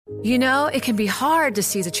You know, it can be hard to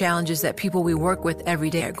see the challenges that people we work with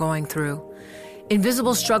every day are going through.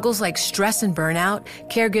 Invisible struggles like stress and burnout,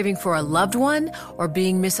 caregiving for a loved one, or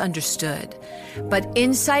being misunderstood. But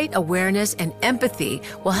insight, awareness, and empathy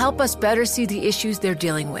will help us better see the issues they're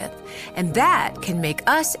dealing with. And that can make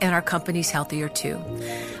us and our companies healthier too.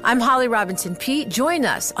 I'm Holly Robinson Peete. Join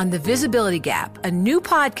us on The Visibility Gap, a new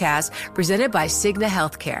podcast presented by Cigna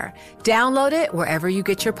Healthcare. Download it wherever you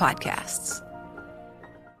get your podcasts.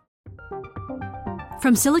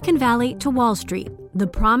 From Silicon Valley to Wall Street, the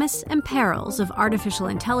promise and perils of artificial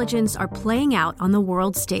intelligence are playing out on the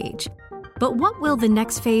world stage. But what will the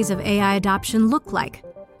next phase of AI adoption look like?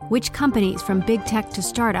 Which companies, from big tech to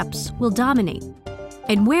startups, will dominate?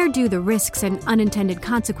 And where do the risks and unintended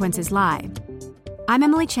consequences lie? I'm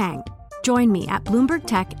Emily Chang. Join me at Bloomberg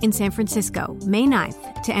Tech in San Francisco, May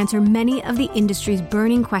 9th, to answer many of the industry's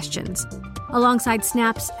burning questions, alongside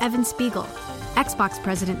Snap's Evan Spiegel, Xbox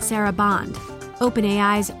President Sarah Bond,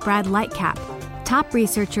 OpenAI's Brad Lightcap, top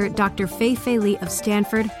researcher Dr. Fei-Fei Li of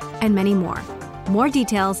Stanford, and many more. More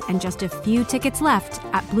details and just a few tickets left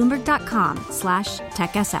at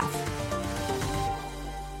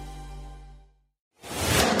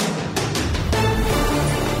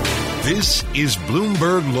Bloomberg.com/TechSF. This is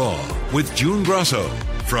Bloomberg Law with June Grosso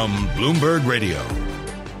from Bloomberg Radio.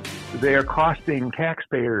 They are costing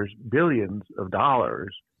taxpayers billions of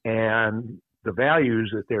dollars, and the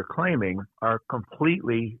values that they're claiming are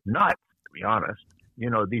completely nuts, to be honest.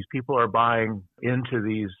 You know, these people are buying into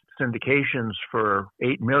these syndications for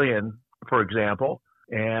 $8 million, for example,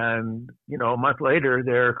 and, you know, a month later,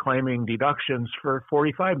 they're claiming deductions for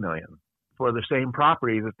 $45 million for the same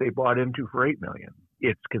property that they bought into for $8 million.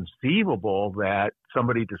 It's conceivable that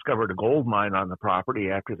somebody discovered a gold mine on the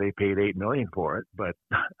property after they paid $8 million for it, but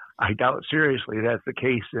I doubt seriously that's the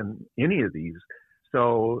case in any of these.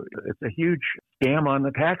 So it's a huge scam on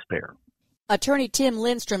the taxpayer. Attorney Tim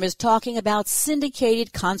Lindstrom is talking about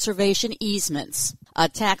syndicated conservation easements, a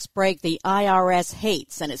tax break the IRS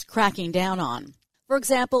hates and is cracking down on. For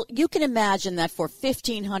example, you can imagine that for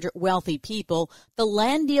 1,500 wealthy people, the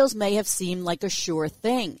land deals may have seemed like a sure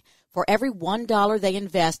thing. For every $1 they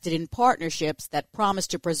invested in partnerships that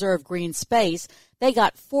promised to preserve green space, they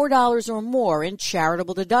got $4 or more in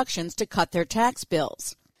charitable deductions to cut their tax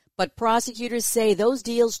bills. But prosecutors say those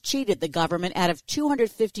deals cheated the government out of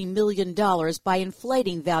 $250 million by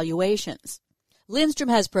inflating valuations. Lindstrom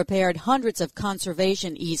has prepared hundreds of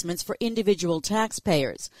conservation easements for individual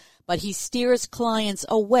taxpayers, but he steers clients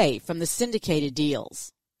away from the syndicated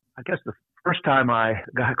deals. I guess the first time I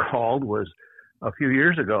got called was a few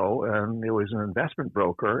years ago, and it was an investment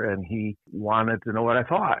broker, and he wanted to know what I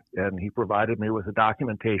thought. And he provided me with a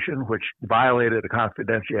documentation which violated a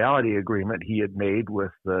confidentiality agreement he had made with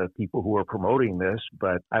the people who were promoting this.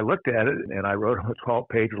 But I looked at it, and I wrote him a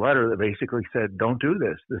 12-page letter that basically said, don't do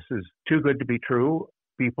this. This is too good to be true.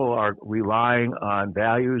 People are relying on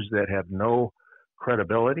values that have no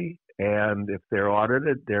credibility, and if they're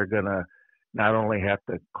audited, they're going to not only have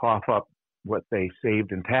to cough up what they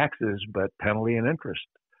saved in taxes, but penalty and interest.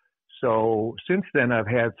 So since then, I've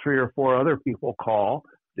had 3 or 4 other people call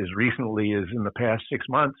as recently as in the past 6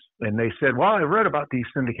 months. And they said, well, I read about these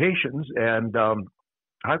syndications, and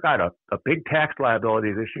I've got a big tax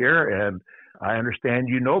liability this year, and I understand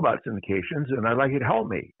you know about syndications, and I'd like you to help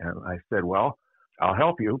me. And I said, well, I'll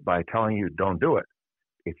help you by telling you don't do it.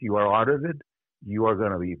 If you are audited, you are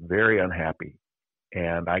going to be very unhappy.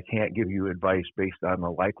 And I can't give you advice based on the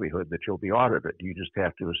likelihood that you'll be audited. You just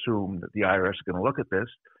have to assume that the IRS is going to look at this.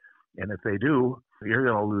 And if they do, you're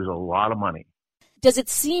going to lose a lot of money. Does it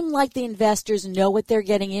seem like the investors know what they're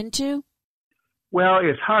getting into? Well,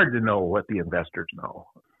 it's hard to know what the investors know.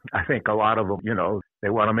 I think a lot of them, you know, they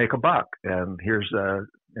want to make a buck. And here's an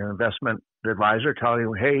investment advisor telling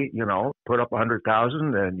you, hey, you know, put up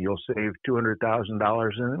 $100,000 and you'll save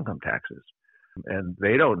 $200,000 in income taxes. And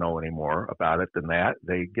they don't know any more about it than that.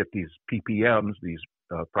 They get these PPMs, these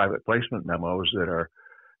private placement memos that are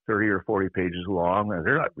 30 or 40 pages long, and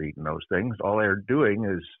they're not reading those things. All they're doing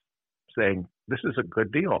is saying, this is a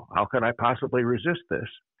good deal. How can I possibly resist this?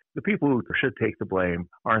 The people who should take the blame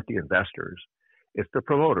aren't the investors. It's the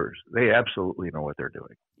promoters. They absolutely know what they're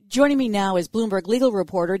doing. Joining me now is Bloomberg legal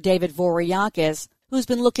reporter David Voroyakis, who's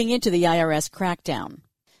been looking into the IRS crackdown.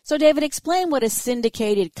 So, David, explain what a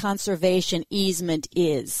syndicated conservation easement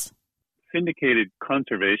is. Syndicated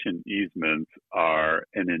conservation easements are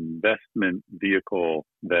an investment vehicle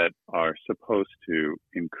that are supposed to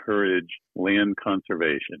encourage land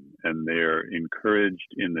conservation, and they're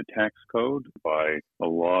encouraged in the tax code by a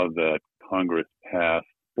law that Congress passed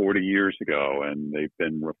 40 years ago, and they've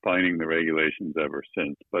been refining the regulations ever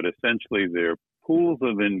since. But essentially, they're pools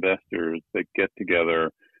of investors that get together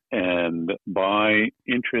and buy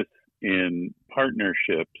interests in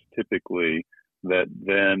partnerships, typically, that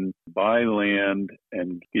then buy land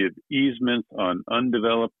and give easements on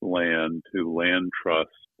undeveloped land to land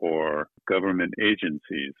trusts or government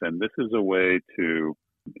agencies. And this is a way to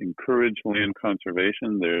encourage land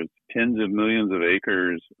conservation. There's tens of millions of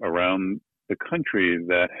acres around the country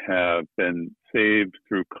that have been saved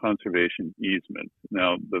through conservation easements.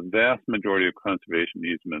 Now, the vast majority of conservation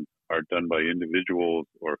easements are done by individuals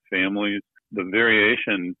or families. The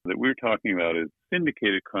variation that we're talking about is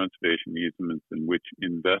syndicated conservation easements in which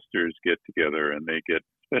investors get together and they get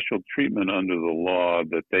special treatment under the law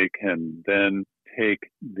that they can then take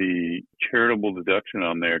the charitable deduction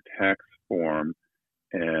on their tax form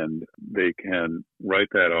and they can write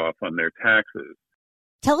that off on their taxes.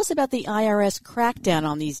 Tell us about the IRS crackdown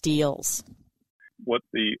on these deals. What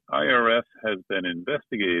the IRS has been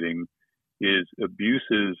investigating is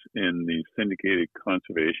abuses in the syndicated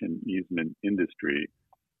conservation easement industry,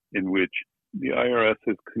 in which the IRS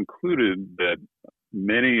has concluded that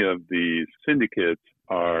many of these syndicates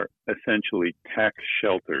are essentially tax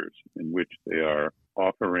shelters, in which they are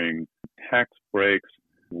offering tax breaks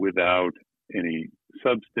without any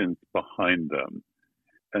substance behind them.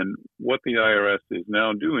 And what the IRS is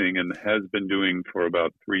now doing, and has been doing for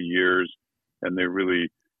about 3 years, and they're really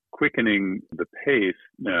quickening the pace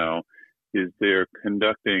now, is they're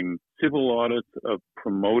conducting civil audits of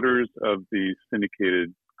promoters of these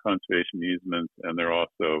syndicated conservation easements, and they're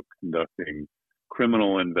also conducting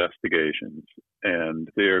criminal investigations. And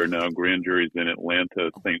there are now grand juries in Atlanta,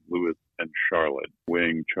 St. Louis, and Charlotte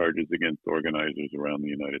weighing charges against organizers around the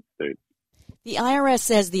United States. The IRS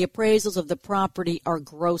says the appraisals of the property are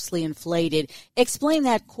grossly inflated. Explain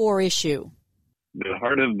that core issue. The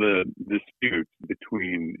heart of the dispute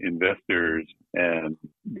between investors and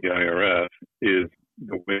the IRS is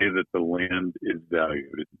the way that the land is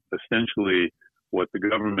valued. Essentially, what the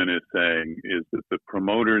government is saying is that the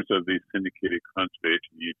promoters of these syndicated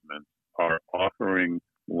conservation easements are offering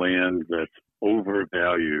land that's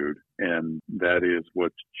overvalued, and that is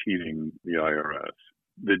what's cheating the IRS.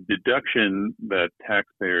 The deduction that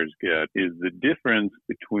taxpayers get is the difference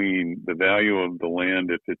between the value of the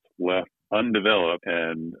land if it's left undeveloped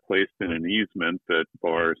and placed in an easement that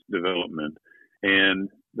bars development, and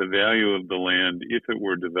the value of the land if it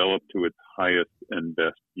were developed to its highest and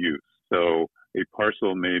best use. So a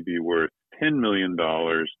parcel may be worth $10 million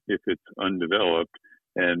if it's undeveloped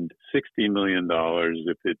and $60 million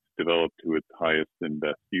if it's developed to its highest and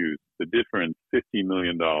best use. The difference, $50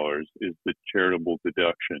 million, is the charitable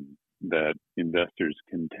deduction that investors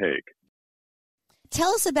can take. Tell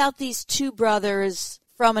us about these two brothers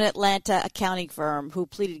from an Atlanta accounting firm who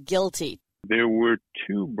pleaded guilty. There were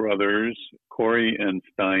two brothers, Corey and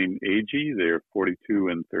Stein Agee. They're 42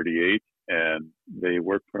 and 38, and they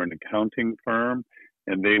work for an accounting firm,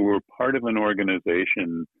 and they were part of an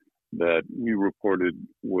organization that we reported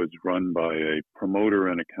was run by a promoter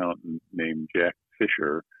and accountant named Jack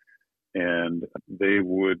Fisher, and they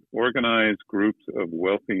would organize groups of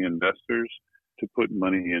wealthy investors to put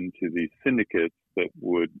money into these syndicates that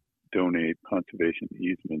would donate conservation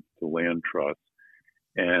easements to land trusts.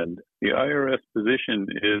 And the IRS position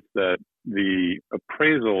is that the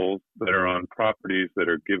appraisals that are on properties that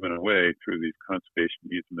are given away through these conservation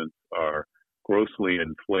easements are grossly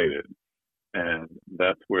inflated. And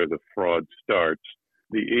that's where the fraud starts.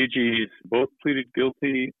 The AGs both pleaded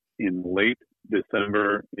guilty in late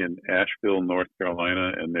December in Asheville, North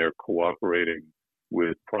Carolina, and they're cooperating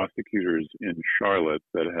with prosecutors in Charlotte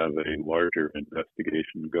that have a larger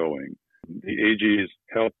investigation going. The AGs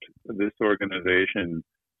helped this organization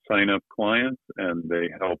sign up clients, and they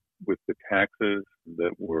helped with the taxes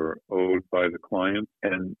that were owed by the clients.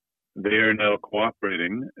 And they are now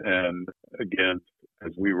cooperating, and against,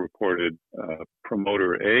 as we reported,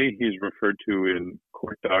 promoter A, he's referred to in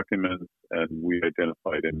court documents, and we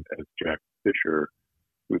identified him as Jack Fisher,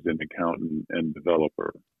 who's an accountant and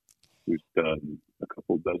developer who's done a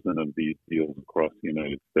couple dozen of these deals across the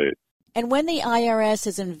United States. And when the IRS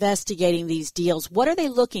is investigating these deals, what are they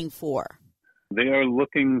looking for? They are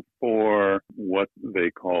looking for what they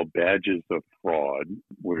call badges of fraud,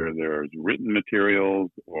 where there's written materials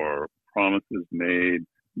or promises made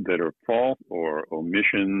that are false or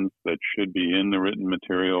omissions that should be in the written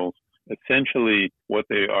materials. Essentially, what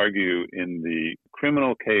they argue in the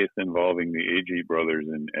criminal case involving the Agee brothers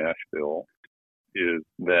in Asheville is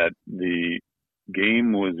that the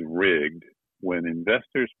game was rigged when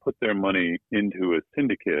investors put their money into a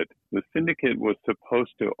syndicate, the syndicate was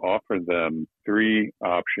supposed to offer them three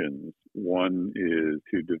options. One is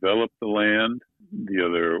to develop the land, the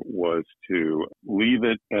other was to leave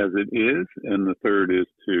it as it is, and the third is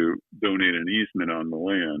to donate an easement on the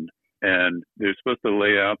land. And they're supposed to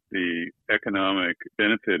lay out the economic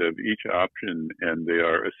benefit of each option, and they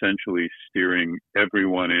are essentially steering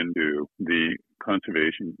everyone into the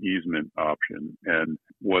conservation easement option. And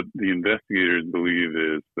what the investigators believe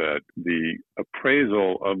is that the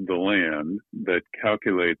appraisal of the land that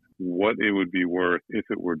calculates what it would be worth if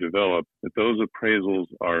it were developed, that those appraisals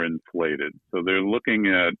are inflated. So they're looking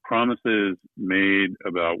at promises made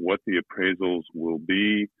about what the appraisals will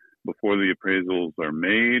be before the appraisals are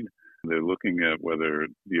made. They're looking at whether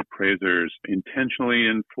the appraisers intentionally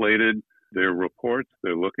inflated their reports.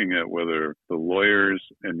 They're looking at whether the lawyers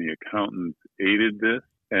and the accountants aided this.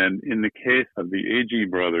 And in the case of the Agee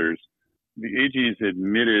brothers, the Agees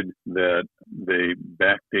admitted that they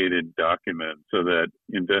backdated documents so that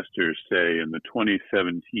investors, say, in the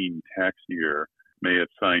 2017 tax year, may have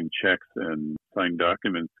signed checks and signed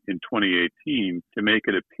documents in 2018 to make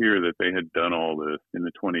it appear that they had done all this in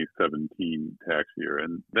the 2017 tax year.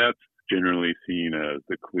 And that's generally seen as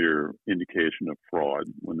the clear indication of fraud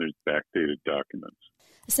when there's backdated documents.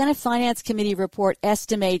 The Senate Finance Committee report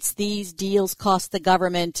estimates these deals cost the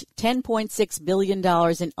government $10.6 billion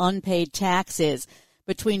in unpaid taxes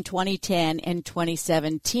between 2010 and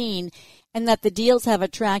 2017, and that the deals have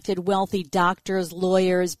attracted wealthy doctors,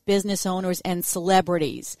 lawyers, business owners, and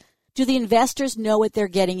celebrities. Do the investors know what they're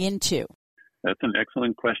getting into? That's an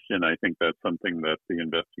excellent question. I think that's something that the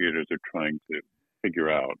investigators are trying to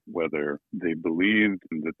figure out, whether they believed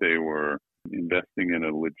that they were investing in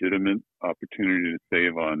a legitimate opportunity to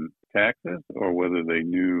save on taxes or whether they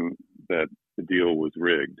knew that the deal was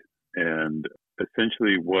rigged. And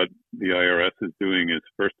essentially what the IRS is doing is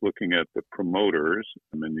first looking at the promoters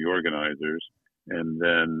and the organizers, and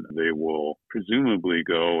then they will presumably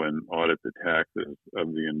go and audit the taxes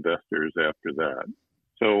of the investors after that.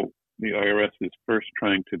 So the IRS is first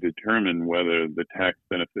trying to determine whether the tax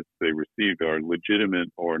benefits they received are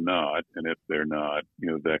legitimate or not. And if they're not,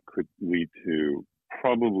 that could lead to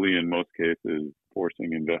probably in most cases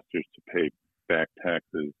forcing investors to pay back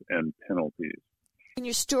taxes and penalties. In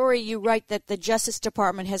your story, you write that the Justice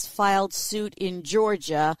Department has filed suit in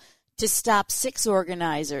Georgia to stop 6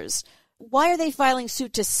 organizers. Why are they filing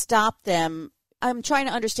suit to stop them? I'm trying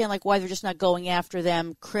to understand why they're just not going after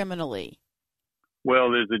them criminally.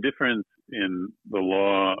 Well, there's a difference in the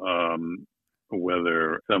law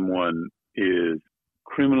whether someone is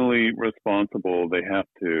criminally responsible. They have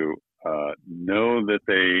to know that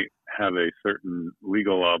they have a certain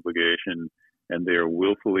legal obligation and they are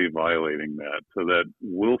willfully violating that. So that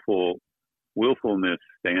willfulness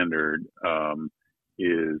standard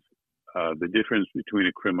is the difference between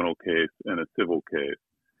a criminal case and a civil case.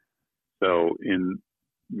 So in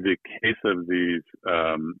the case of these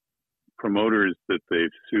promoters that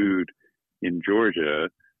they've sued in Georgia,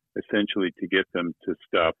 essentially to get them to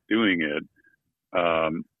stop doing it,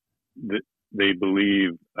 they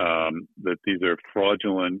believe that these are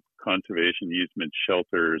fraudulent conservation easement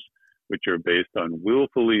shelters, which are based on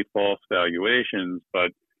willfully false valuations,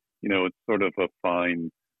 but, it's sort of a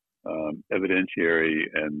fine evidentiary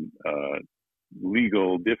and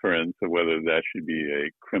legal difference of whether that should be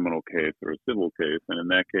a criminal case or a civil case. And in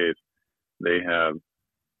that case, they have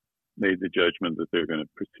made the judgment that they're going to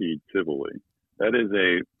proceed civilly. That is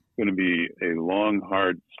going to be a long,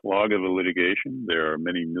 hard slog of a litigation. There are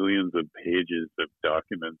many millions of pages of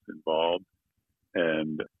documents involved,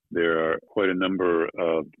 and there are quite a number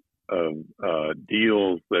of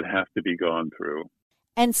deals that have to be gone through.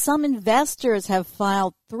 And some investors have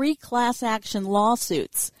filed 3 class action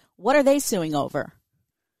lawsuits. What are they suing over?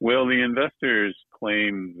 Well, the investors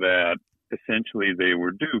claim that essentially they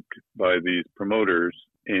were duped by these promoters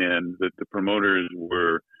and that the promoters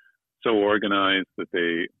were so organized that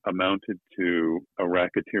they amounted to a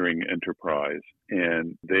racketeering enterprise.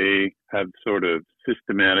 And they have sort of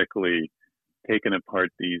systematically taken apart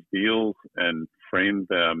these deals and framed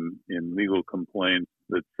them in legal complaints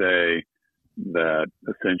that say that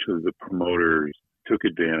essentially the promoters took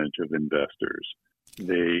advantage of investors.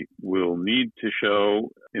 They will need to show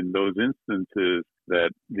in those instances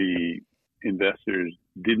that the investors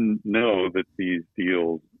didn't know that these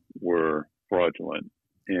deals were fraudulent.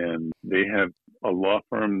 And they have a law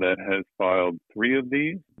firm that has filed 3 of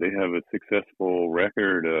these. They have a successful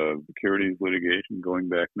record of securities litigation going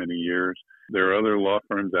back many years. There are other law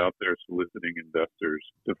firms out there soliciting investors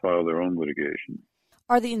to file their own litigation.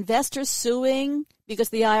 Are the investors suing because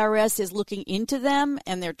the IRS is looking into them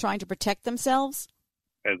and they're trying to protect themselves?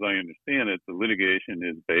 As I understand it, the litigation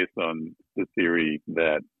is based on the theory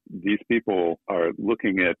that these people are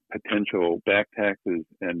looking at potential back taxes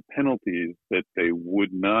and penalties that they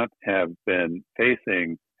would not have been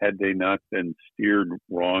facing had they not been steered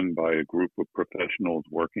wrong by a group of professionals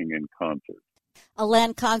working in concert. A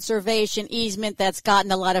land conservation easement that's gotten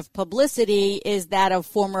a lot of publicity is that of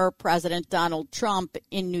former President Donald Trump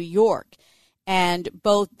in New York. And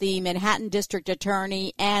both the Manhattan District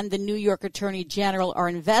Attorney and the New York Attorney General are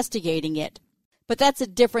investigating it. But that's a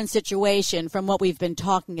different situation from what we've been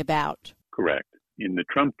talking about. Correct. In the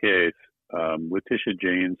Trump case, Letitia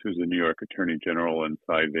James, who's the New York Attorney General, and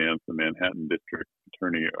Cy Vance, the Manhattan District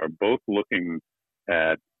Attorney, are both looking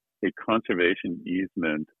at a conservation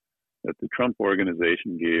easement that the Trump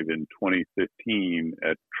organization gave in 2015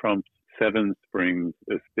 at Trump's Seven Springs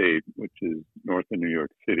estate, which is north of New York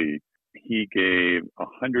City. He gave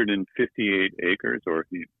 158 acres, or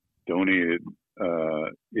he donated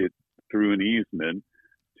it through an easement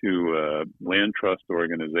to a land trust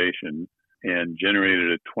organization and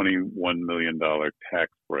generated a $21 million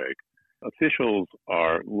tax break. Officials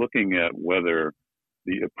are looking at whether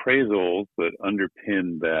the appraisals that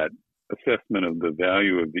underpin that assessment of the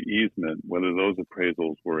value of the easement, whether those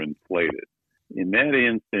appraisals were inflated. In that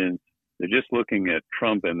instance, they're just looking at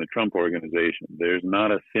Trump and the Trump organization. There's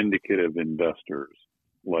not a syndicate of investors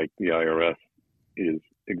like the IRS is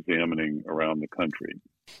examining around the country.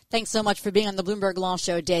 Thanks so much for being on the Bloomberg Law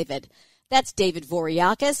Show, David. That's David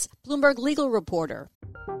Voriakis, Bloomberg legal reporter.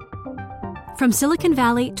 From Silicon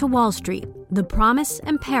Valley to Wall Street, the promise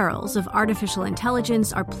and perils of artificial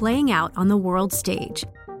intelligence are playing out on the world stage.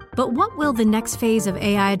 But what will the next phase of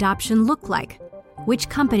AI adoption look like? Which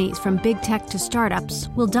companies from big tech to startups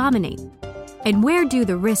will dominate? And where do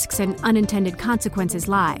the risks and unintended consequences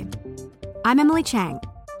lie? I'm Emily Chang.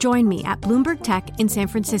 Join me at Bloomberg Tech in San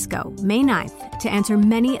Francisco, May 9th, to answer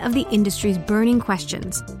many of the industry's burning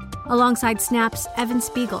questions, alongside Snap's Evan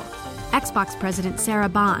Spiegel, Xbox President Sarah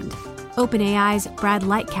Bond, OpenAI's Brad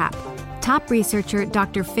Lightcap, top researcher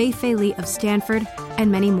Dr. Fei-Fei Li of Stanford,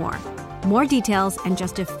 and many more. More details and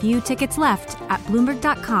just a few tickets left at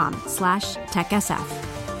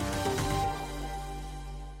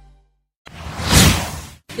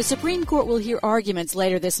Bloomberg.com/TechSF. The Supreme Court will hear arguments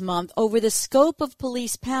later this month over the scope of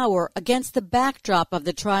police power against the backdrop of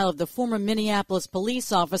the trial of the former Minneapolis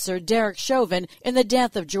police officer Derek Chauvin in the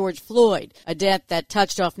death of George Floyd, a death that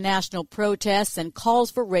touched off national protests and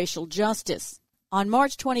calls for racial justice. On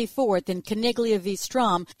March 24th in Caniglia v.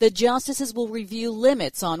 Strom, the justices will review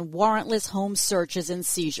limits on warrantless home searches and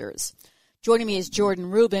seizures. Joining me is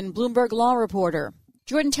Jordan Rubin, Bloomberg law reporter.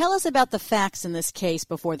 Jordan, tell us about the facts in this case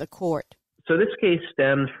before the court. So this case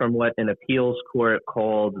stems from what an appeals court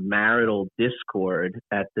called marital discord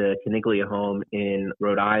at the Caniglia home in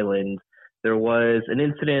Rhode Island. There was an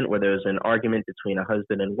incident where there was an argument between a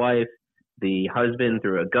husband and wife. The husband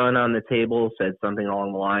threw a gun on the table, said something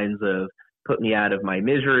along the lines of, "Put me out of my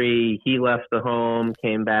misery." He left the home,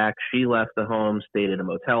 came back. She left the home, stayed at a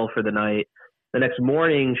motel for the night. The next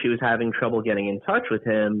morning, she was having trouble getting in touch with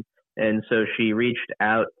him. And so she reached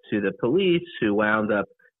out to the police, who wound up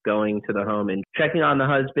going to the home and checking on the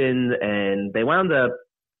husband. And they wound up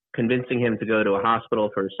convincing him to go to a hospital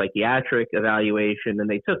for a psychiatric evaluation. And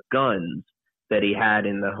they took guns that he had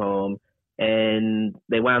in the home and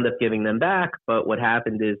they wound up giving them back. But what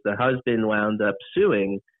happened is the husband wound up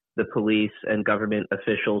suing the police and government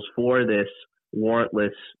officials for this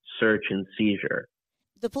warrantless search and seizure.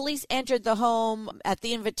 The police entered the home at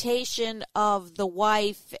the invitation of the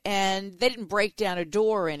wife, and they didn't break down a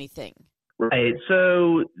door or anything. Right.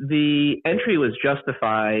 So the entry was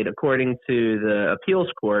justified according to the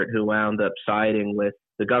appeals court, who wound up siding with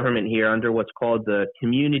the government here under what's called the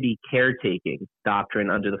community caretaking doctrine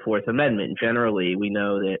under the Fourth Amendment. Generally, we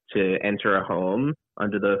know that to enter a home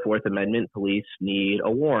under the Fourth Amendment, police need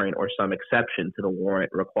a warrant or some exception to the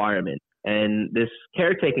warrant requirement. And this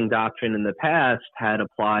caretaking doctrine in the past had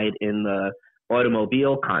applied in the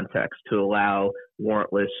automobile context to allow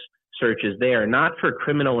warrantless searches there, not for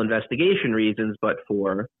criminal investigation reasons, but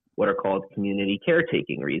for what are called community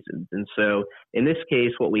caretaking reasons. And so in this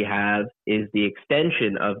case, what we have is the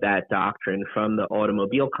extension of that doctrine from the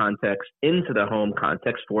automobile context into the home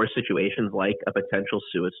context for situations like a potential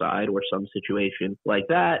suicide or some situation like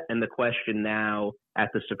that. And the question now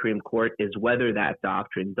at the Supreme Court is whether that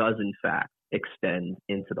doctrine does in fact extend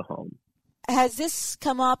into the home. Has this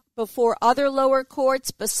come up before other lower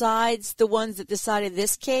courts besides the ones that decided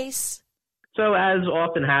this case? So as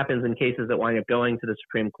often happens in cases that wind up going to the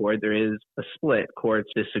Supreme Court, there is a split. Courts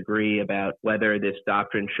disagree about whether this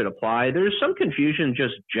doctrine should apply. There's some confusion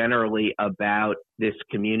just generally about this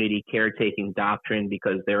community caretaking doctrine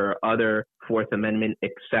because there are other Fourth Amendment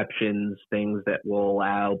exceptions, things that will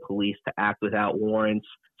allow police to act without warrants,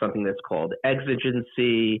 something that's called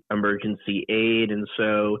exigency, emergency aid. And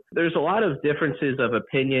so there's a lot of differences of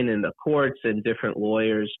opinion in the courts, and different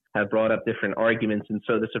lawyers have brought up different arguments. And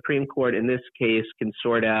so the Supreme Court in this case can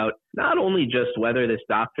sort out not only just whether this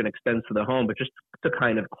doctrine extends to the home, but just to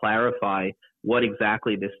kind of clarify what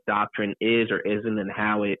exactly this doctrine is or isn't and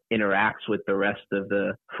how it interacts with the rest of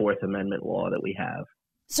the Fourth Amendment law that we have.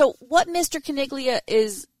 So what Mr. Caniglia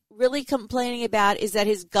is really complaining about is that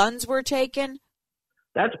his guns were taken?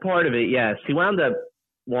 That's part of it, yes. He wound up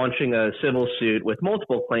launching a civil suit with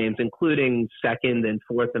multiple claims, including Second and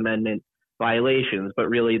Fourth Amendment violations. But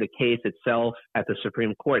really the case itself at the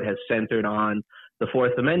Supreme Court has centered on the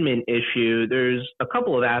Fourth Amendment issue. There's a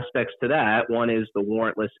couple of aspects to that. One is the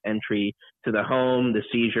warrantless entry to the home, the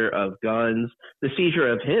seizure of guns, the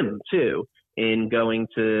seizure of him, too, in going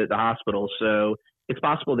to the hospital. So it's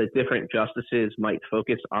possible that different justices might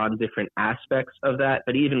focus on different aspects of that.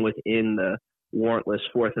 But even within the warrantless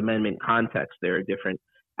Fourth Amendment context, there are different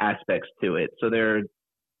aspects to it. So there are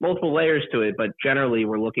multiple layers to it, but generally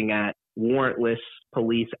we're looking at warrantless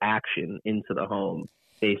police action into the home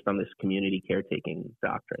based on this community caretaking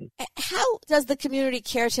doctrine. How does the community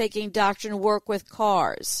caretaking doctrine work with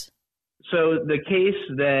cars? So the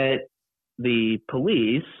case that the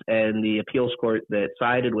police and the appeals court that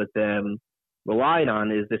sided with them relied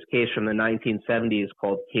on is this case from the 1970s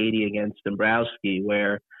called Cady against Dombrowski,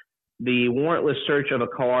 where the warrantless search of a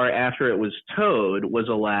car after it was towed was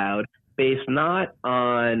allowed based not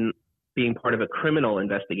on being part of a criminal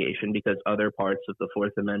investigation because other parts of the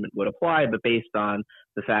Fourth Amendment would apply, but based on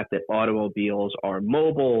the fact that automobiles are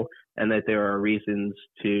mobile and that there are reasons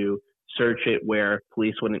to search it where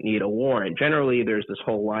police wouldn't need a warrant. Generally, there's this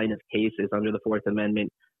whole line of cases under the Fourth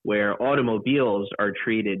Amendment where automobiles are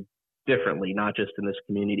treated differently, not just in this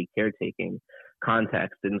community caretaking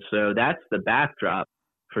context. And so that's the backdrop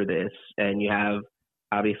for this. And you have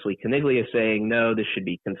obviously Caniglia saying, no, this should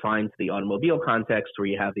be confined to the automobile context, where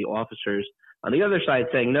you have the officers on the other side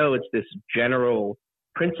saying, no, it's this general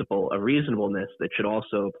principle of reasonableness that should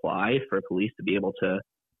also apply for police to be able to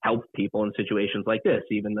help people in situations like this,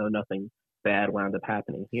 even though nothing bad wound up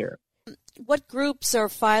happening here. What groups are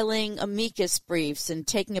filing amicus briefs and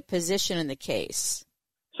taking a position in the case?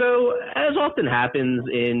 So as often happens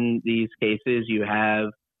in these cases, you have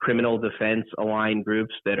criminal defense aligned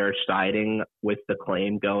groups that are siding with the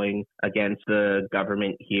claim going against the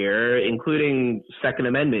government here, including Second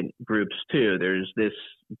Amendment groups too. There's this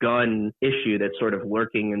gun issue that's sort of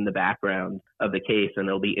lurking in the background of the case, and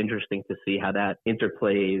it'll be interesting to see how that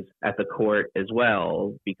interplays at the court as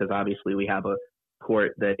well, because obviously we have a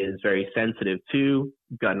court that is very sensitive to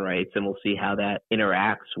gun rights, and we'll see how that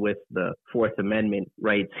interacts with the Fourth Amendment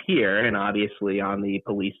rights here. And obviously on the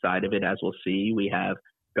police side of it, as we'll see, we have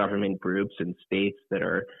government groups and states that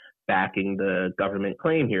are backing the government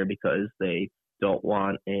claim here because they don't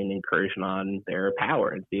want an incursion on their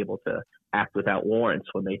power and be able to act without warrants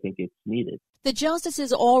when they think it's needed. The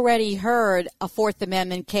justices already heard a Fourth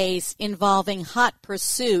Amendment case involving hot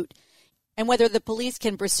pursuit and whether the police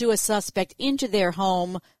can pursue a suspect into their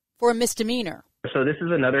home for a misdemeanor. So this is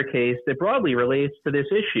another case that broadly relates to this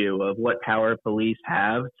issue of what power police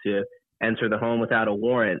have to enter the home without a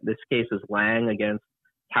warrant. This case is Lang against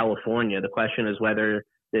California. The question is whether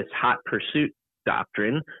this hot pursuit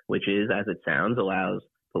doctrine, which is, as it sounds, allows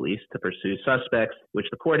police to pursue suspects, which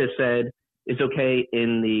the court has said is okay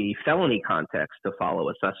in the felony context to follow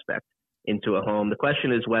a suspect into a home. The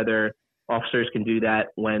question is whether officers can do that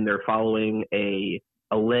when they're following a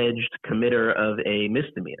alleged committer of a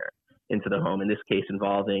misdemeanor into the home, in this case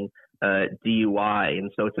involving DUI. And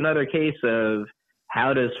so it's another case of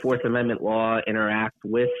how does Fourth Amendment law interact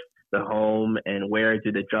with the home, and where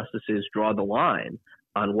do the justices draw the line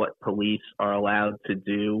on what police are allowed to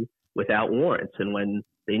do without warrants and when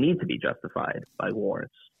they need to be justified by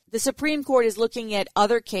warrants. The Supreme Court is looking at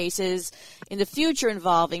other cases in the future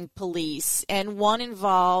involving police, and one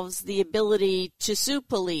involves the ability to sue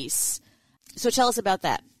police. So tell us about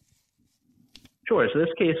that. Sure. So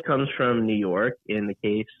this case comes from New York in the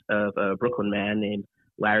case of a Brooklyn man named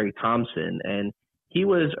Larry Thompson, and he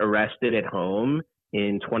was arrested at home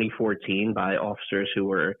in 2014 by officers who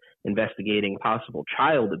were investigating possible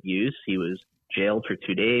child abuse. He was jailed for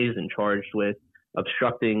 2 days and charged with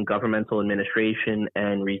obstructing governmental administration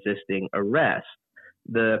and resisting arrest.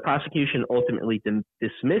 The prosecution ultimately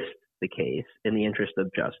dismissed the case in the interest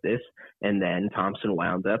of justice, and then Thompson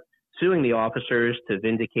wound up suing the officers to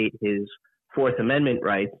vindicate his Fourth Amendment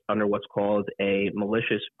rights under what's called a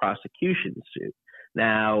malicious prosecution suit.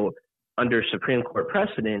 Now, under Supreme Court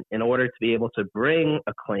precedent, in order to be able to bring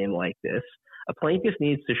a claim like this, a plaintiff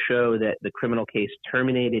needs to show that the criminal case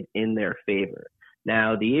terminated in their favor.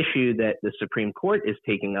 Now, the issue that the Supreme Court is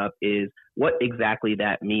taking up is what exactly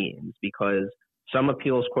that means, because some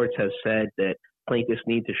appeals courts have said that plaintiffs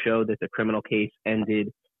need to show that the criminal case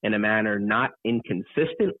ended in a manner not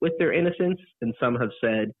inconsistent with their innocence, and some have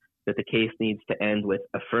said that the case needs to end with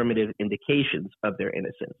affirmative indications of their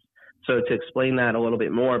innocence. So to explain that a little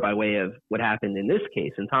bit more by way of what happened in this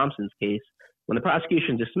case, in Thompson's case, when the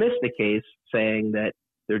prosecution dismissed the case saying that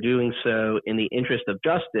they're doing so in the interest of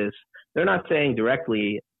justice, they're not saying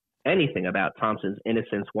directly anything about Thompson's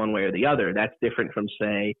innocence one way or the other. That's different from,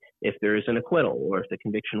 say, if there is an acquittal or if the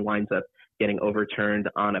conviction winds up getting overturned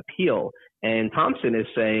on appeal. And Thompson is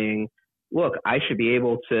saying, look, I should be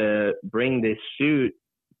able to bring this suit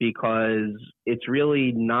because it's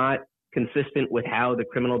really not consistent with how the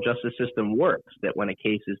criminal justice system works, that when a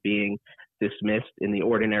case is being dismissed in the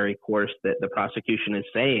ordinary course, that the prosecution is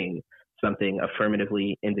saying something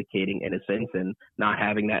affirmatively indicating innocence, and not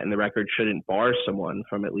having that in the record shouldn't bar someone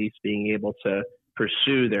from at least being able to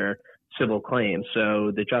pursue their civil claims.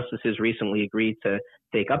 So the justices recently agreed to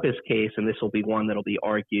take up his case, and this will be one that will be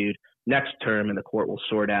argued next term, and the court will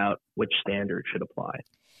sort out which standard should apply.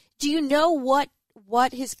 Do you know what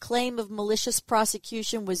his claim of malicious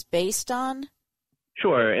prosecution was based on?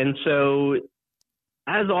 Sure. And so,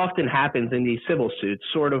 as often happens in these civil suits,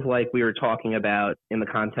 sort of like we were talking about in the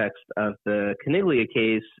context of the Caniglia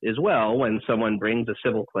case as well, when someone brings a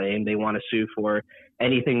civil claim, they want to sue for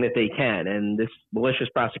anything that they can. And this malicious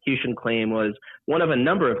prosecution claim was one of a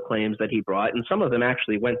number of claims that he brought, and some of them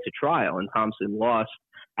actually went to trial, and Thompson lost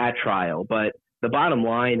at trial. But the bottom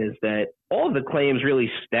line is that all of the claims really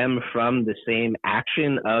stem from the same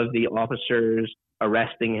action of the officers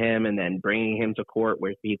arresting him and then bringing him to court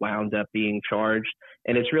where he wound up being charged.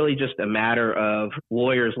 And it's really just a matter of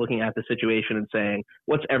lawyers looking at the situation and saying,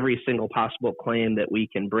 what's every single possible claim that we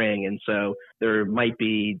can bring? And so there might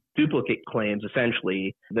be duplicate claims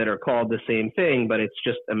essentially that are called the same thing, but it's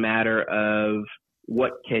just a matter of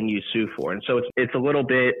what can you sue for? And so it's a little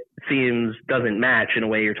bit doesn't match in a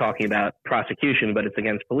way. You're talking about prosecution, but it's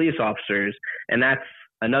against police officers. And that's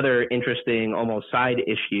another interesting almost side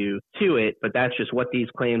issue to it, but that's just what these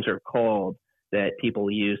claims are called that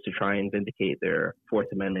people use to try and vindicate their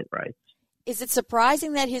Fourth Amendment rights. Is it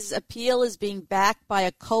surprising that his appeal is being backed by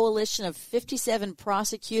a coalition of 57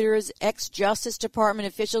 prosecutors, ex-Justice Department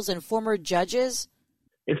officials, and former judges?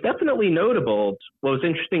 It's definitely notable. What was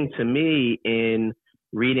interesting to me in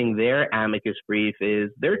reading their amicus brief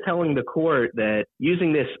is they're telling the court that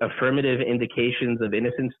using this affirmative indications of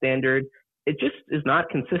innocence standard, it just is not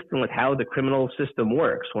consistent with how the criminal system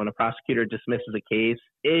works. When a prosecutor dismisses a case,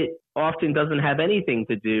 it often doesn't have anything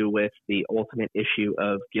to do with the ultimate issue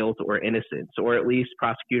of guilt or innocence, or at least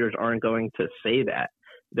prosecutors aren't going to say that.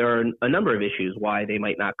 There are a number of issues why they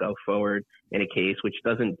might not go forward in a case which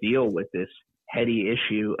doesn't deal with this heady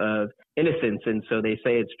issue of innocence. And so they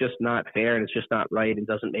say it's just not fair and it's just not right and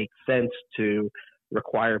doesn't make sense to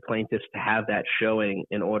require plaintiffs to have that showing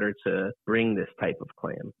in order to bring this type of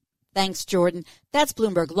claim. Thanks, Jordan. That's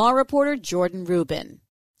Bloomberg Law reporter Jordan Rubin.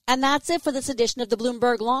 And that's it for this edition of the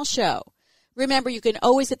Bloomberg Law Show. Remember, you can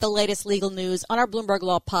always get the latest legal news on our Bloomberg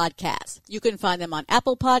Law podcasts. You can find them on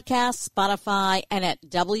Apple Podcasts, Spotify, and at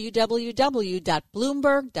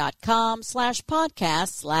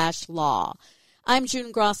www.bloomberg.com/podcast/law. I'm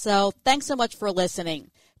June Grosso. Thanks so much for listening.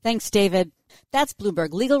 Thanks, David. That's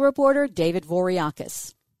Bloomberg legal reporter David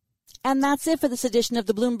Voriakis. And that's it for this edition of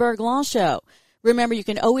the Bloomberg Law Show. Remember, you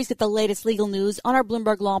can always get the latest legal news on our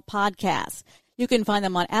Bloomberg Law podcasts. You can find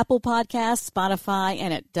them on Apple Podcasts, Spotify,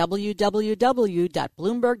 and at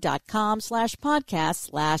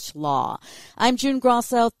www.bloomberg.com/podcast/law. I'm June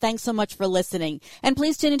Grosso. Thanks so much for listening. And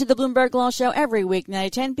please tune into the Bloomberg Law Show every weeknight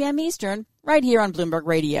at 10 p.m. Eastern, right here on Bloomberg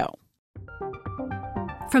Radio.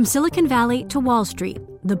 From Silicon Valley to Wall Street,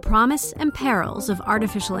 the promise and perils of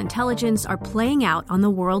artificial intelligence are playing out on the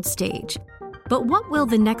world stage. But what will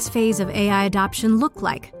the next phase of AI adoption look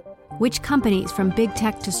like? Which companies from big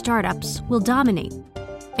tech to startups will dominate?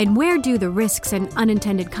 And where do the risks and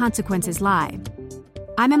unintended consequences lie?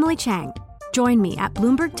 I'm Emily Chang. Join me at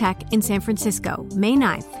Bloomberg Tech in San Francisco, May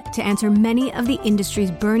 9th, to answer many of the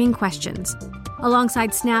industry's burning questions,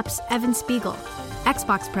 alongside Snap's Evan Spiegel,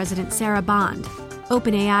 Xbox President Sarah Bond,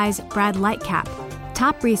 OpenAI's Brad Lightcap,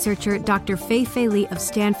 top researcher Dr. Fei-Fei Li of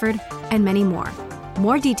Stanford, and many more.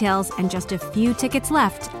 More details and just a few tickets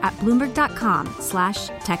left at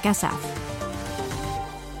Bloomberg.com/TechSF.